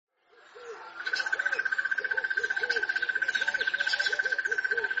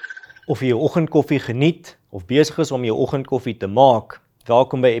Of jy jou oggendkoffie geniet, of besig is om jou oggendkoffie te maak,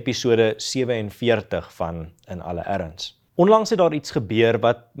 welkom by episode 47 van In Alle Erns. Onlangs het daar iets gebeur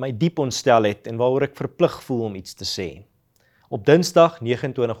wat my diep ontstel het en waaroor ek verplig voel om iets te sê. Op Dinsdag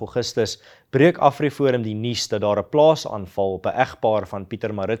 29 Augustus breek Afriforum die nuus dat daar 'n plaasaanval op 'n egpaar van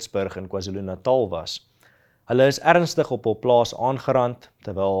Pietermaritzburg in KwaZulu-Natal was. Hulle is ernstig op hul plaas aangerand,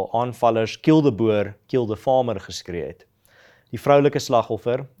 terwyl aanvallers kill the boer, kill the farmer geskree het. Die vroulike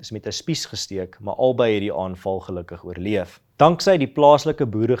slagoffer is met 'n spies gesteek, maar albei het die aanval gelukkig oorleef. Danksy die plaaslike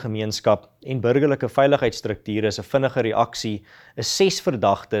boeregemeenskap en burgerlike veiligheidsstrukture se vinnige reaksie, is 6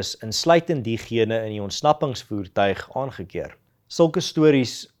 verdagtes, insluitend diegene in die ontsnappingsvoertuig, aangekeer. Sulke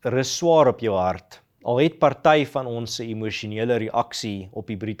stories rus swaar op jou hart. Al het party van ons se emosionele reaksie op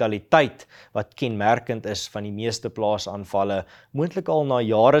die brutaliteit wat kenmerkend is van die meeste plaasaanvalle, moontlik al na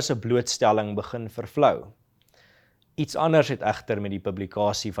jare se blootstelling begin vervlou. Iets anders het egter met die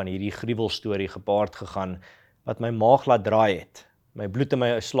publikasie van hierdie gruwelstorie gepaard gegaan, wat my maag laat draai het, my bloed in my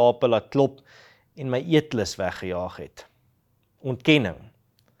slape laat klop en my eetlus weggejaag het. Ontkenning.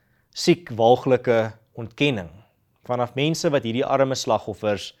 Siek, walglike ontkenning. Vanaf mense wat hierdie arme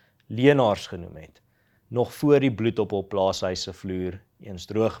slagoffers leenaars genoem het, nog voor die bloed op hul plaashuis se vloer eens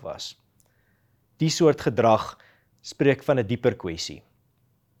droog was. Die soort gedrag spreek van 'n dieper kwessie,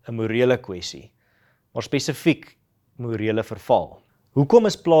 'n morele kwessie, maar spesifiek morele verval. Hoekom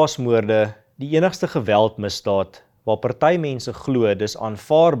is plaasmoorde die enigste geweldmisdaad waar party mense glo dis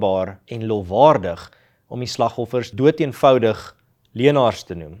aanvaarbaar en lofwaardig om die slagoffers doeteenvoudig leenaars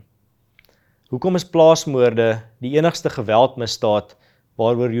te noem? Hoekom is plaasmoorde die enigste geweldmisdaad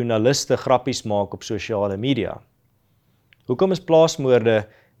waaroor joernaliste grappies maak op sosiale media? Hoekom is plaasmoorde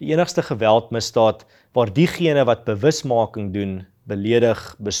die enigste geweldmisdaad waar diegene wat bewusmaking doen, beledig,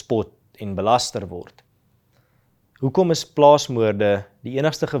 bespot en belaster word? Hoekom is plaasmoorde die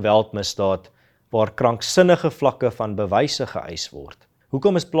enigste geweldmisdaad waar kranksinnige vlakke van bewyse geëis word?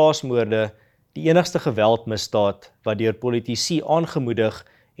 Hoekom is plaasmoorde die enigste geweldmisdaad wat deur politici aangemoedig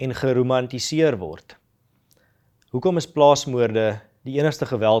en geromantiseer word? Hoekom is plaasmoorde die enigste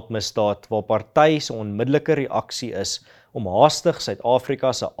geweldmisdaad waar party se onmiddellike reaksie is om haastig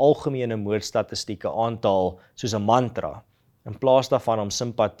Suid-Afrika se algemene moordstatistieke aan te haal soos 'n mantra, in plaas daarvan om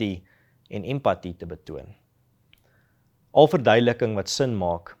simpatie en empatie te betoon? Al verduideliking wat sin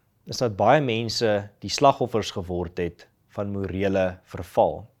maak, is dat baie mense die slagoffers geword het van morele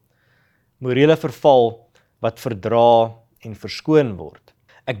verval. Morele verval wat verdra en verskoon word.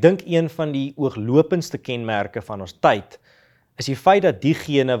 Ek dink een van die ooglopendste kenmerke van ons tyd is die feit dat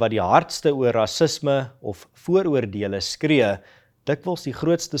diegene wat die hardste oor rasisme of vooroordeele skree, dikwels die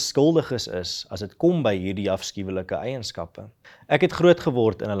grootste skuldiges is as dit kom by hierdie afskuwelike eienskappe. Ek het groot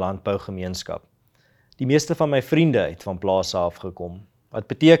geword in 'n landbougemeenskap. Die meeste van my vriende het van plase afgekom, wat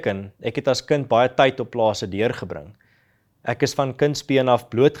beteken, ek het as kind baie tyd op plase deurgebring. Ek is van kindsbeen af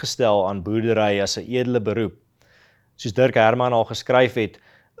blootgestel aan boerdery as 'n edele beroep. Soos Dirk Herman al geskryf het,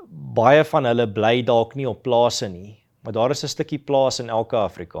 baie van hulle bly dalk nie op plase nie, maar daar is 'n stukkie plaas in elke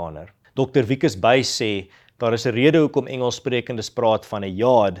Afrikaner. Dr. Wikus Buys sê, daar is 'n rede hoekom Engelssprekendes praat van 'n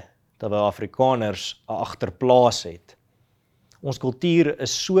yard, terwyl Afrikaners 'n agterplaas het. Ons kultuur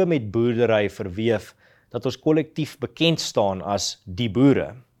is so met boerdery verweef, dat ons kollektief bekend staan as die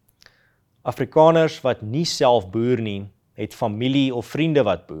boere. Afrikaners wat nie self boer nie, het familie of vriende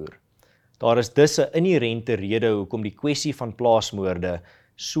wat boer. Daar is dus 'n inherente rede hoekom die kwessie van plaasmoorde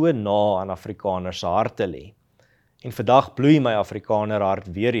so na aan Afrikaners se harte lê. En vandag bloei my Afrikaner hart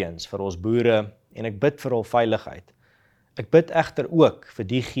weer eens vir ons boere en ek bid vir hul veiligheid. Ek bid egter ook vir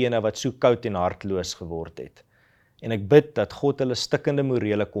diegene wat so koud en hartloos geword het. En ek bid dat God hulle stikkende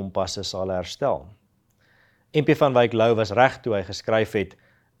morele kompasse sal herstel. MP van Wyk Lou was reg toe hy geskryf het,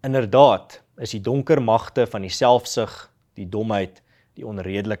 inderdaad is die donker magte van die selfsug, die domheid, die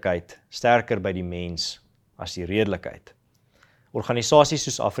onredelikheid sterker by die mens as die redelikheid. Organisasies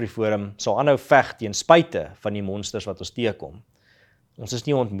soos Afriforum sal aanhou veg teen spyte van die monsters wat ons teekom. Ons is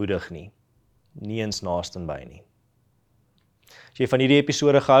nie ontmoedig nie, nie eens naastenby nie. As jy van hierdie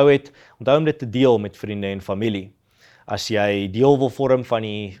episode gehou het, onthou om dit te deel met vriende en familie. As jy deel wil vorm van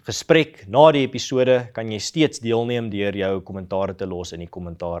die gesprek na die episode, kan jy steeds deelneem deur jou kommentare te los in die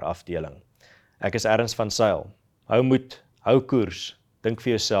kommentaar afdeling. Ek is Ernst van Sail. Hou moed, hou koers, dink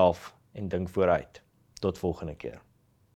vir jouself en dink vooruit. Tot volgende keer.